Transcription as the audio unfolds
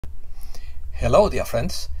Hello dear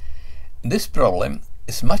friends. This problem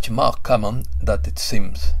is much more common than it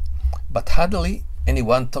seems, but hardly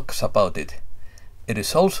anyone talks about it. It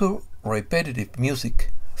is also repetitive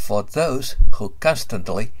music for those who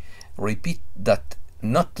constantly repeat that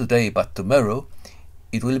not today but tomorrow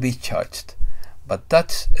it will be charged, but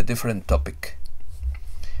that's a different topic.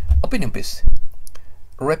 Opinion piece.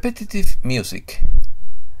 Repetitive music.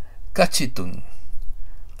 Catchy tune.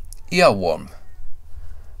 Earworm.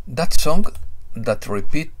 That song that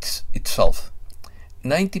repeats itself.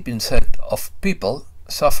 90% of people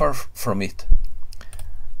suffer from it.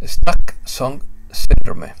 Stuck song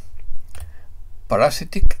syndrome.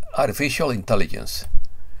 Parasitic artificial intelligence.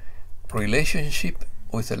 Relationship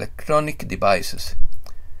with electronic devices.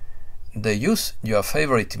 They use your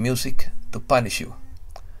favorite music to punish you.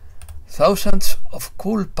 Thousands of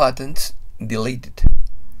cool patents deleted.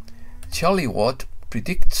 Charlie Watt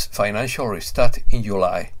predicts financial restart in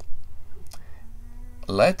July.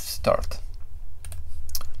 Let's start.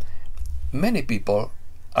 Many people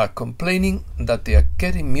are complaining that they are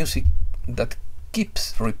getting music that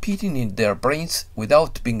keeps repeating in their brains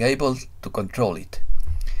without being able to control it.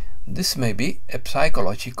 This may be a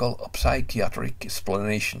psychological or psychiatric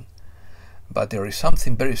explanation, but there is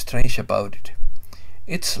something very strange about it.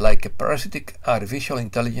 It's like a parasitic artificial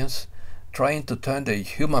intelligence trying to turn the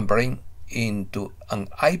human brain into an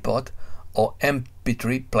iPod or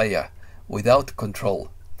MP3 player without control.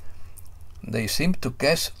 They seem to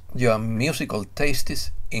guess your musical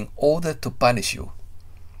tastes in order to punish you.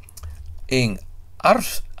 In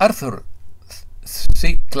Arthur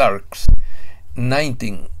C. Clarke's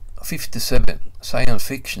 1957 science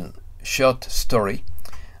fiction short story,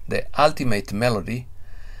 The Ultimate Melody,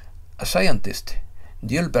 a scientist,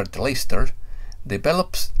 Gilbert Lister,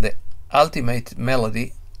 develops the ultimate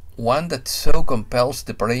melody, one that so compels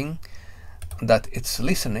the brain that its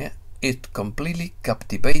listener is completely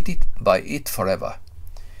captivated by it forever.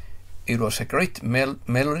 It was a great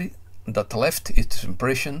melody that left its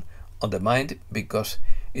impression on the mind because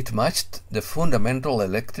it matched the fundamental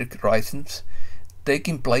electric rhythms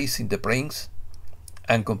taking place in the brains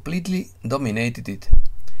and completely dominated it.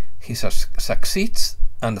 He succeeds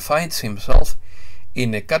and finds himself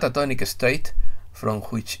in a catatonic state from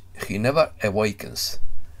which he never awakens.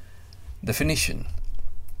 Definition.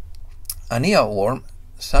 An earworm,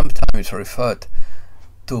 sometimes referred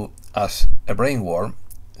to as a brainworm,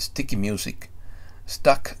 sticky music,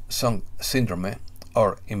 stuck song syndrome,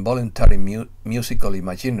 or involuntary musical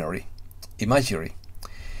imagery.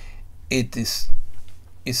 It is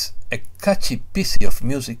a catchy piece of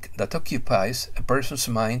music that occupies a person's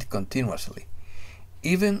mind continuously,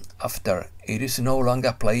 even after it is no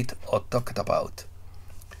longer played or talked about.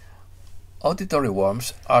 Auditory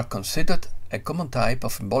worms are considered a common type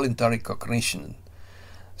of involuntary cognition.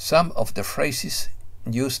 Some of the phrases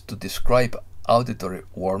used to describe auditory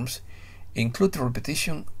worms include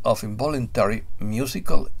repetition of involuntary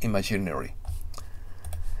musical imagery.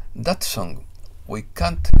 That song we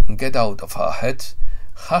can't get out of our heads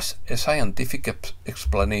has a scientific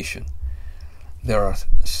explanation. There are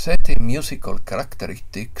certain musical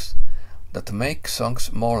characteristics that make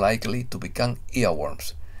songs more likely to become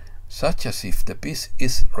earworms, such as if the piece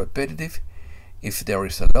is repetitive, if there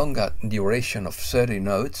is a longer duration of certain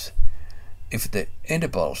notes, if the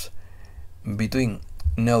intervals between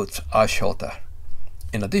notes are shorter.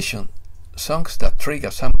 In addition, songs that trigger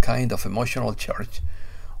some kind of emotional charge,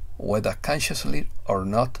 whether consciously or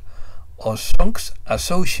not, or songs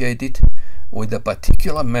associated with a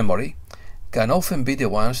particular memory, can often be the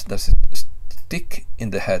ones that stick in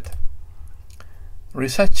the head.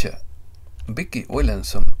 Researcher Vicky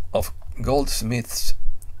Williamson of Goldsmiths,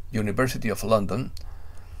 University of London,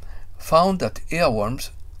 found that earworms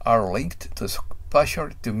are linked to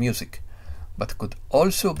exposure to music, but could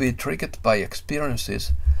also be triggered by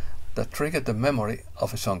experiences that trigger the memory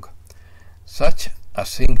of a song, such as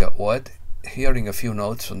seeing a word, hearing a few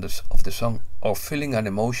notes of the song, or feeling an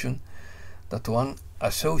emotion that one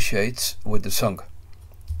associates with the song.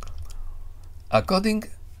 According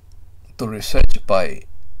to research by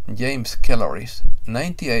James Kelleris,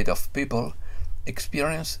 98% of people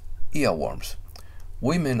experience earworms.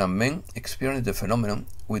 Women and men experience the phenomenon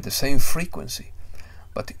with the same frequency,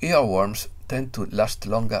 but earworms tend to last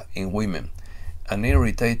longer in women and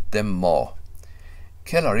irritate them more.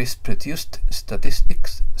 Kelleris produced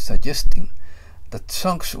statistics suggesting that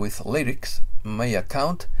songs with lyrics may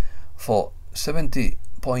account for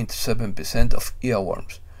 70.7% of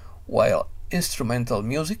earworms, while instrumental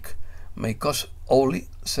music may cause only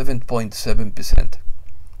 7.7%.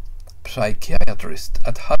 Psychiatrists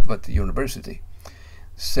at Harvard University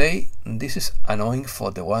say this is annoying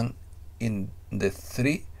for the one in the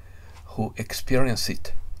three who experience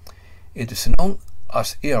it. It is known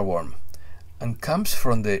as earworm and comes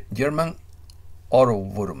from the German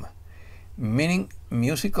Ohrwurm, meaning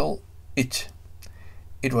musical itch.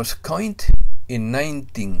 It was coined in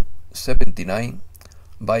 1979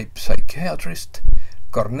 by psychiatrist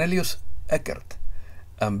Cornelius Eckert,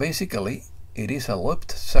 and basically it is a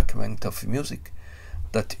looped segment of music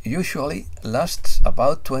that usually lasts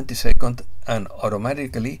about 20 seconds and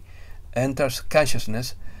automatically enters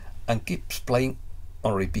consciousness and keeps playing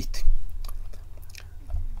on repeat.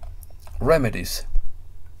 Remedies.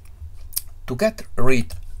 To get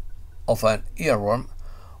rid of an earworm,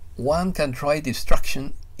 one can try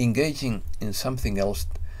distraction, engaging in something else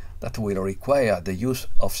that will require the use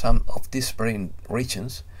of some of these brain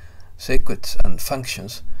regions, circuits and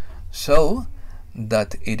functions, so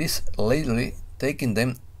that it is literally taking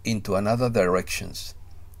them into another directions.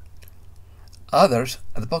 Others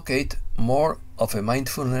advocate more of a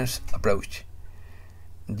mindfulness approach.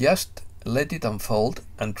 Just let it unfold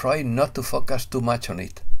and try not to focus too much on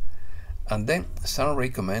it. And then some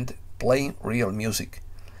recommend playing real music,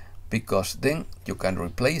 because then you can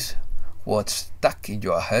replace what's stuck in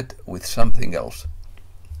your head with something else.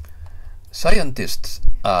 Scientists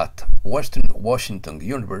at Western Washington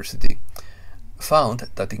University found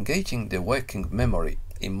that engaging the working memory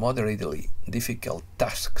in moderately difficult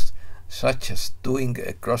tasks, such as doing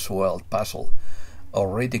a crossword puzzle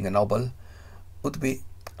or reading a novel, would be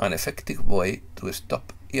an effective way to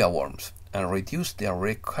stop earworms and reduce their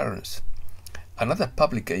recurrence. Another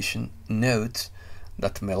publication notes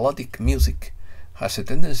that melodic music has a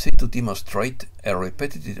tendency to demonstrate a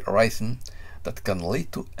repetitive rhythm that can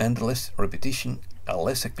lead to endless repetition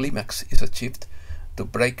unless a climax is achieved to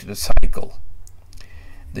break the cycle.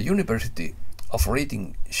 The University of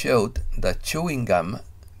Reading showed that chewing gum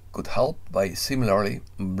could help by similarly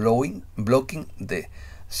blocking the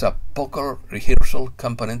subvocal rehearsal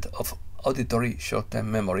component of auditory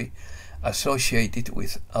short-term memory associated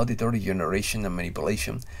with auditory generation and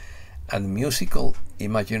manipulation and musical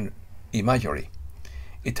imagery.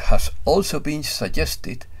 It has also been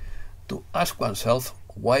suggested to ask oneself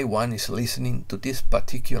why one is listening to this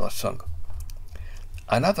particular song.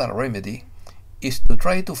 Another remedy is to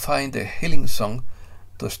try to find a healing song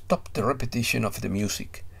to stop the repetition of the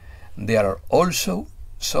music. There are also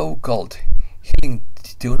so-called healing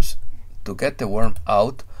tunes to get the worm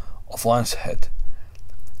out of one's head.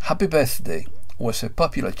 Happy Birthday was a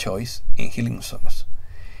popular choice in healing songs.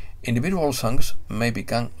 Individual songs may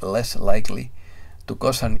become less likely to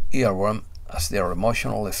cause an earworm as their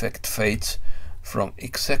emotional effect fades from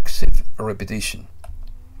excessive repetition.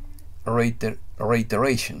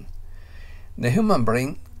 Reiteration. The human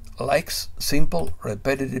brain likes simple,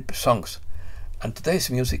 repetitive songs, and today's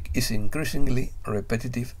music is increasingly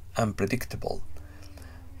repetitive and predictable.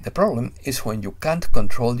 The problem is when you can't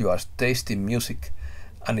control your taste in music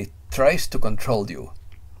and it tries to control you.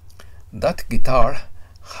 That guitar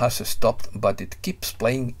has stopped, but it keeps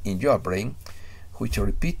playing in your brain, which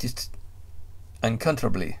repeats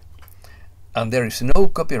uncontrollably, and there is no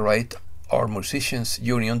copyright or musicians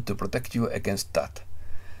union to protect you against that.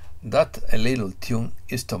 That a little tune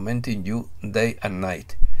is tormenting you day and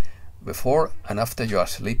night, before and after you are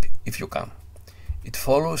asleep if you can. It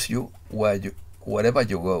follows you wherever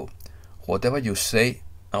you go, whatever you say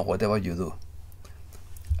and whatever you do.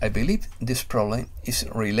 I believe this problem is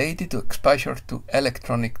related to exposure to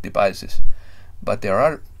electronic devices, but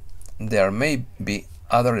there may be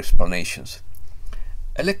other explanations.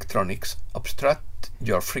 Electronics obstruct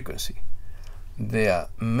your frequency. There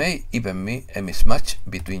may even be a mismatch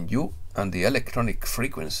between you and the electronic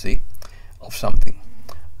frequency of something.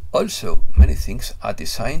 Also, many things are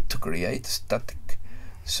designed to create static,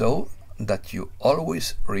 so that you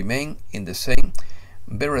always remain in the same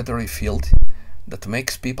vibratory field that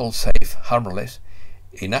makes people safe, harmless,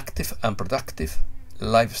 inactive and productive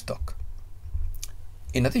livestock.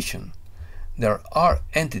 In addition, there are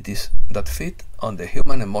entities that feed on the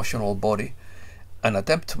human emotional body and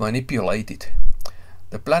attempt to manipulate it.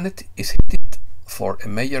 The planet is headed for a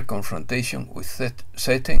major confrontation with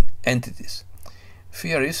certain entities.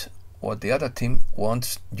 Fear is what the other team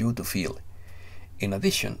wants you to feel. In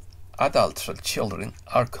addition, adults and children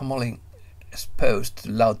are commonly exposed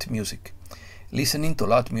to loud music. Listening to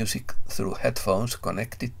loud music through headphones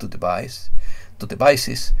connected to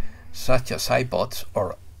devices such as iPods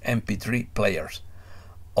or MP3 players,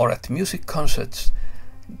 or at music concerts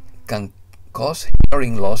can cause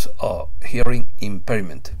hearing loss or hearing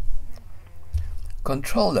impairment.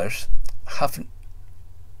 Controllers have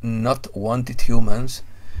not wanted humans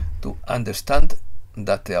to understand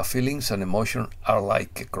that their feelings and emotions are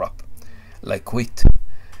like a crop, like wheat,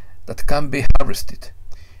 that can be harvested.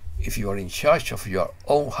 If you are in charge of your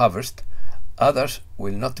own harvest, others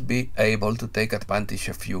will not be able to take advantage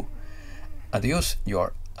of you and use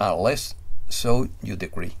your unless so you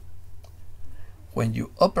decree. When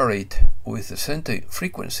you operate with the center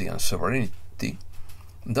frequency and sovereignty,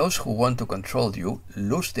 those who want to control you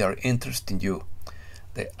lose their interest in you.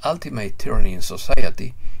 The ultimate tyranny in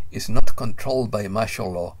society is not controlled by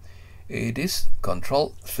martial law. It is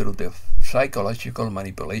controlled through the psychological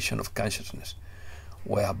manipulation of consciousness,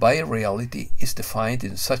 whereby reality is defined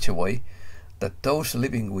in such a way that those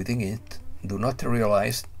living within it do not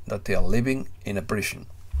realize that they are living in a prison.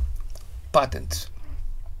 Patents.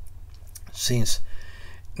 Since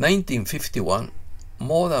 1951,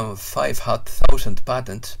 more than 500,000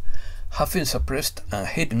 patents have been suppressed and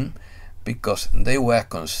hidden because they were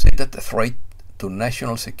considered a threat to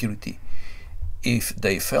national security if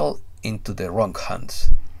they fell into the wrong hands.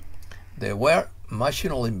 They were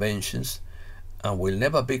marginal inventions and will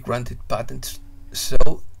never be granted patents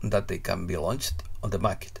so that they can be launched on the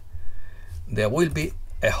market. There will be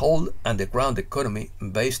a whole underground economy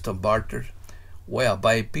based on barter,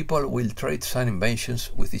 whereby people will trade some inventions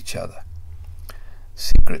with each other.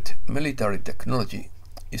 Secret military technology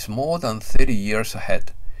is more than 30 years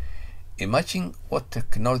ahead. Imagine what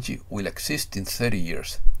technology will exist in 30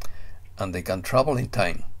 years, and they can travel in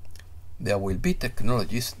time. There will be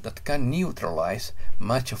technologies that can neutralize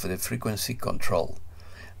much of the frequency control.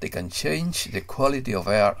 They can change the quality of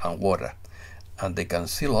air and water, and they can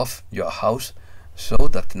seal off your house so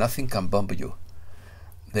that nothing can bomb you.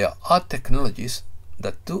 There are technologies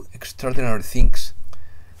that do extraordinary things.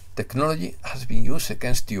 Technology has been used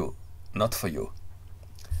against you, not for you.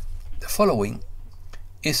 The following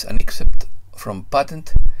is an excerpt from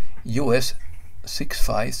patent US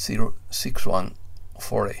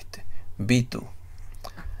 6506148 B2.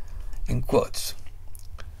 In quotes,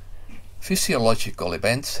 physiological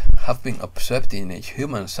events have been observed in a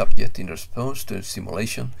human subject in response to a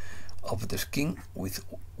stimulation of the skin with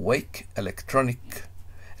weak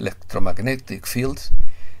electromagnetic fields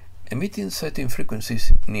emitting certain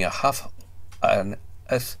frequencies near half an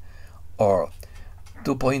Hz or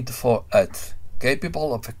 2.4 Hz,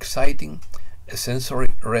 capable of exciting a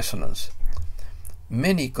sensory resonance.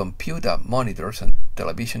 Many computer monitors and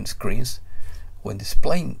television screens, when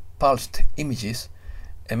displaying pulsed images,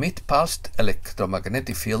 emit pulsed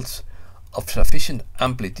electromagnetic fields of sufficient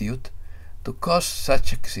amplitude to cause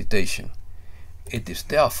such excitation. It is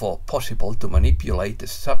therefore possible to manipulate the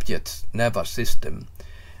subject's nervous system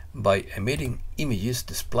by emitting images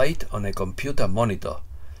displayed on a computer monitor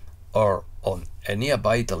or on a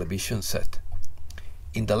nearby television set.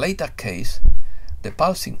 In the latter case, the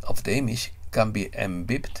pulsing of the image can be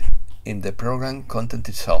embedded in the program content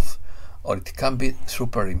itself, or it can be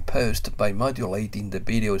superimposed by modulating the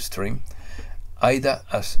video stream either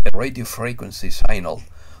as a radio frequency signal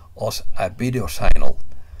or as a video signal.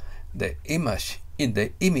 The image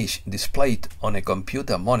displayed on a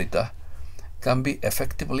computer monitor can be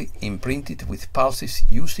effectively imprinted with pulses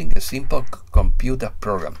using a simple computer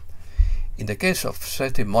program. In the case of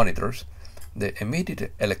certain monitors, the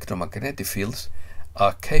emitted electromagnetic fields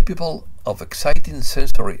are capable of exciting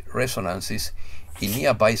sensory resonances in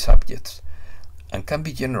nearby subjects and can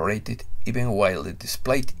be generated even while the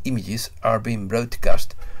displayed images are being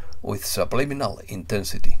broadcast with subliminal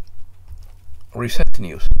intensity. Reset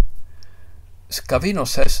News. Scavino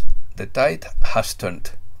says the tide has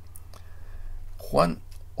turned. Juan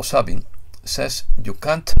Osabin says you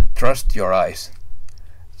can't trust your eyes.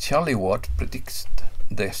 Charlie Watt predicts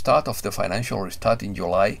the start of the financial restart in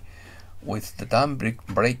July, with the dam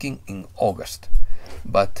breaking in August,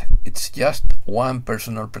 but it's just one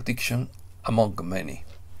personal prediction among many.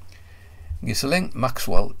 Ghislaine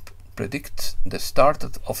Maxwell predicts the start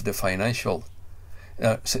of the financial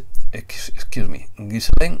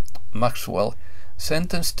Ghislaine Maxwell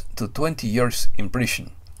sentenced to 20 years in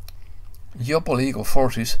prison. Geopolitical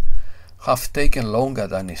forces have taken longer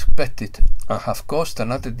than expected and have caused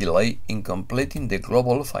another delay in completing the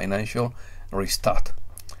global financial restart.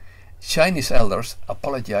 Chinese elders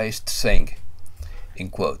apologized, saying, in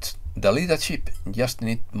quotes, "The leadership just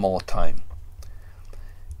needs more time."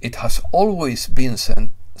 It has always been said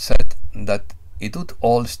that it would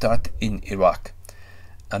all start in Iraq,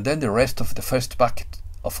 and then the rest of the first bucket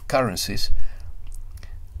of currencies.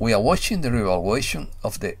 We are watching the revaluation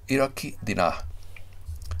of the Iraqi dinar.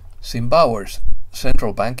 Zimbabwe's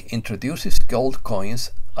central bank introduces gold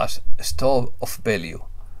coins as a store of value.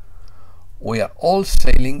 We are all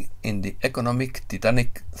sailing in the economic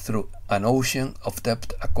Titanic through an ocean of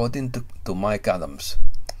debt, according to Mike Adams.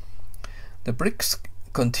 The BRICS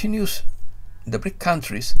continues the BRIC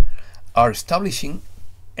countries are establishing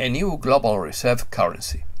a new global reserve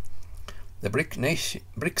currency. The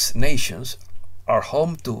BRICS nations are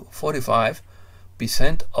home to 45%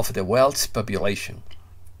 of the world's population,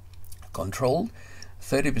 control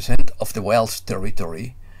 30% of the world's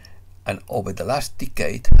territory, and over the last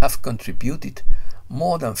decade have contributed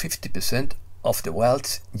more than 50% of the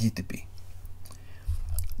world's GDP.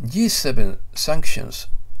 G7 sanctions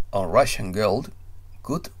on Russian gold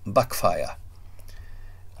could backfire.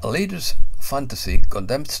 Leaders' fantasy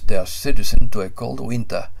condemns their citizens to a cold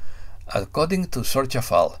winter, according to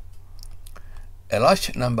Sorjafal. A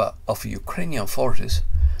large number of Ukrainian forces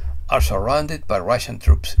are surrounded by Russian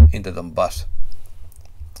troops in the Donbass.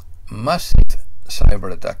 Massive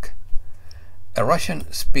cyber attack. A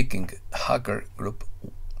Russian-speaking hacker group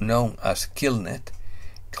known as Killnet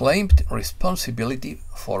claimed responsibility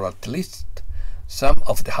for at least some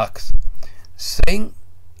of the hacks, saying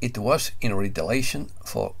it was in retaliation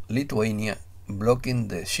for Lithuania blocking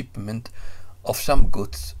the shipment of some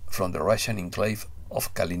goods from the Russian enclave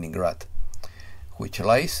of Kaliningrad, which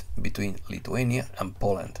lies between Lithuania and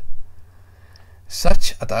Poland.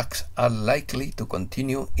 Such attacks are likely to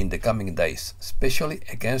continue in the coming days, especially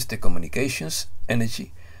against the communications,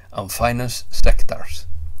 energy, and finance sectors.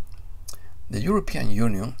 The European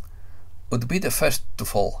Union would be the first to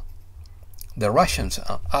fall. The Russians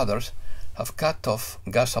and others have cut off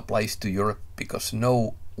gas supplies to Europe because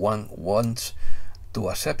no one wants to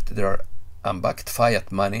accept their unbacked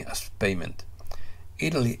fiat money as payment.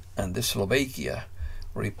 Italy and Slovakia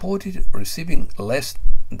reported receiving less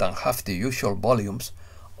than half the usual volumes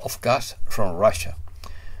of gas from Russia.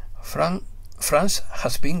 France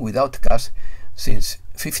has been without gas since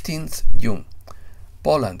 15th June.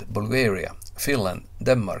 Poland, Bulgaria, Finland,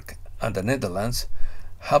 Denmark, and the Netherlands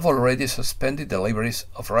have already suspended deliveries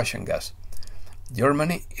of Russian gas.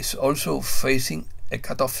 Germany is also facing a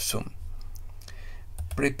cut-off soon.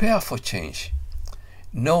 Prepare for change.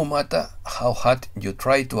 No matter how hard you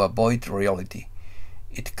try to avoid reality,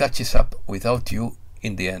 it catches up without you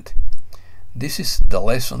in the end. This is the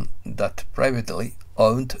lesson that privately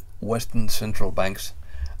owned Western central banks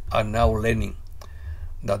are now learning,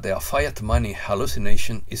 that their fiat money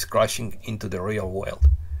hallucination is crashing into the real world.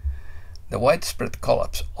 The widespread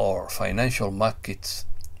collapse of financial markets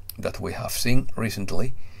that we have seen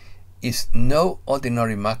recently is no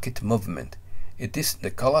ordinary market movement. It is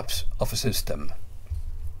the collapse of a system.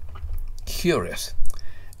 Curious.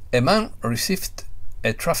 A man received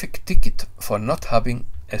a traffic ticket for not having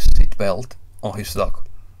a seatbelt on his dog.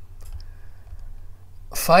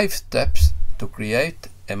 5 steps to create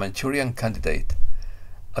a Manchurian candidate.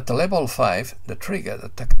 At level 5, the trigger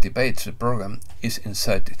that activates the program is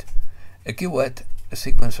inserted. A keyword, a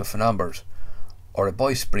sequence of numbers, or a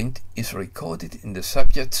voice print is recorded in the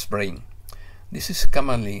subject's brain. This is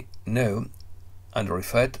commonly known and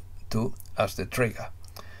referred to as the trigger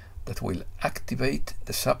that will activate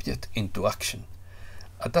the subject into action.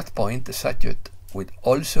 At that point, the subject will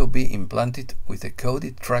also be implanted with a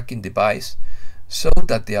coded tracking device so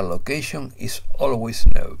that their location is always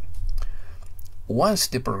known. Once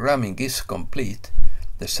the programming is complete,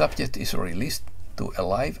 the subject is released to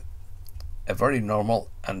a very normal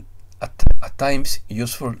and at times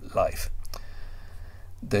useful life.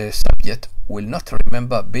 The subject will not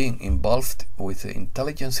remember being involved with the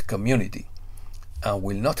intelligence community and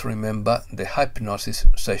will not remember the hypnosis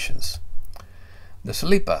sessions. The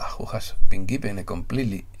sleeper, who has been given a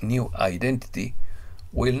completely new identity,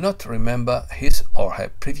 will not remember his or her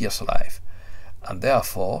previous life, and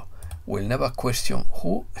therefore will never question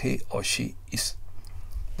who he or she is.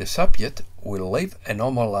 The subject will live a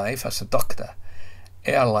normal life as a doctor,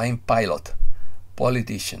 airline pilot,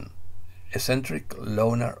 politician, eccentric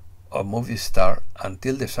loner, or movie star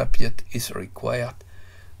until the subject is required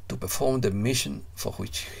to perform the mission for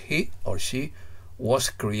which he or she was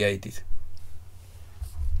created.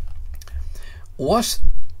 Was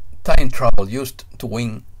time travel used to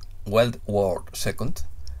win World War II?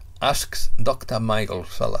 Asks Dr. Michael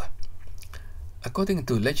Sala. According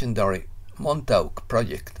to legendary Montauk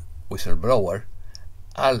Project whistleblower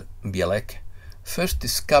Al Bielek, first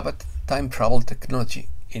discovered time travel technology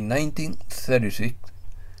in 1936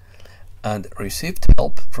 and received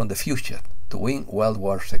help from the future to win World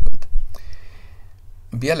War II.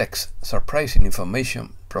 Bielek's surprising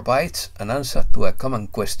information provides an answer to a common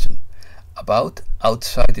question about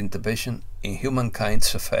outside intervention in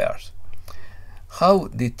humankind's affairs. How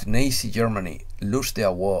did Nazi Germany lose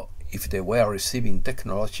their war if they were receiving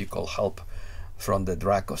technological help from the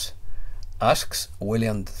Dracos? Asks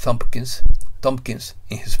William Tompkins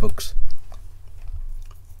in his books.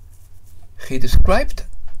 He described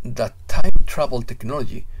that time travel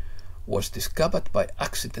technology was discovered by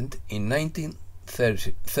accident in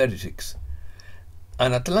 1936.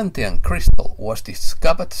 An Atlantean crystal was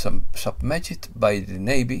discovered submerged by the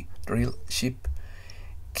Navy drill ship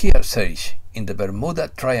Catchy in the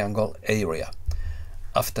Bermuda Triangle area.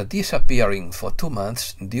 After disappearing for 2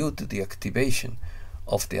 months due to the activation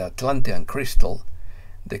of the Atlantean crystal,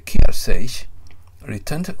 the Catchy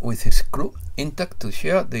returned with his crew intact to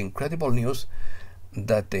share the incredible news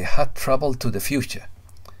that they had traveled to the future.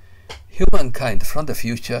 Humankind from the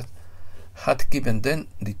future had given them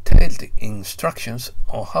detailed instructions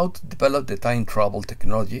on how to develop the time travel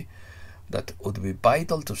technology that would be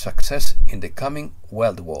vital to success in the coming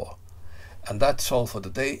World War. And that's all for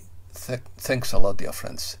today. Thanks a lot, dear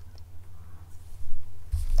friends.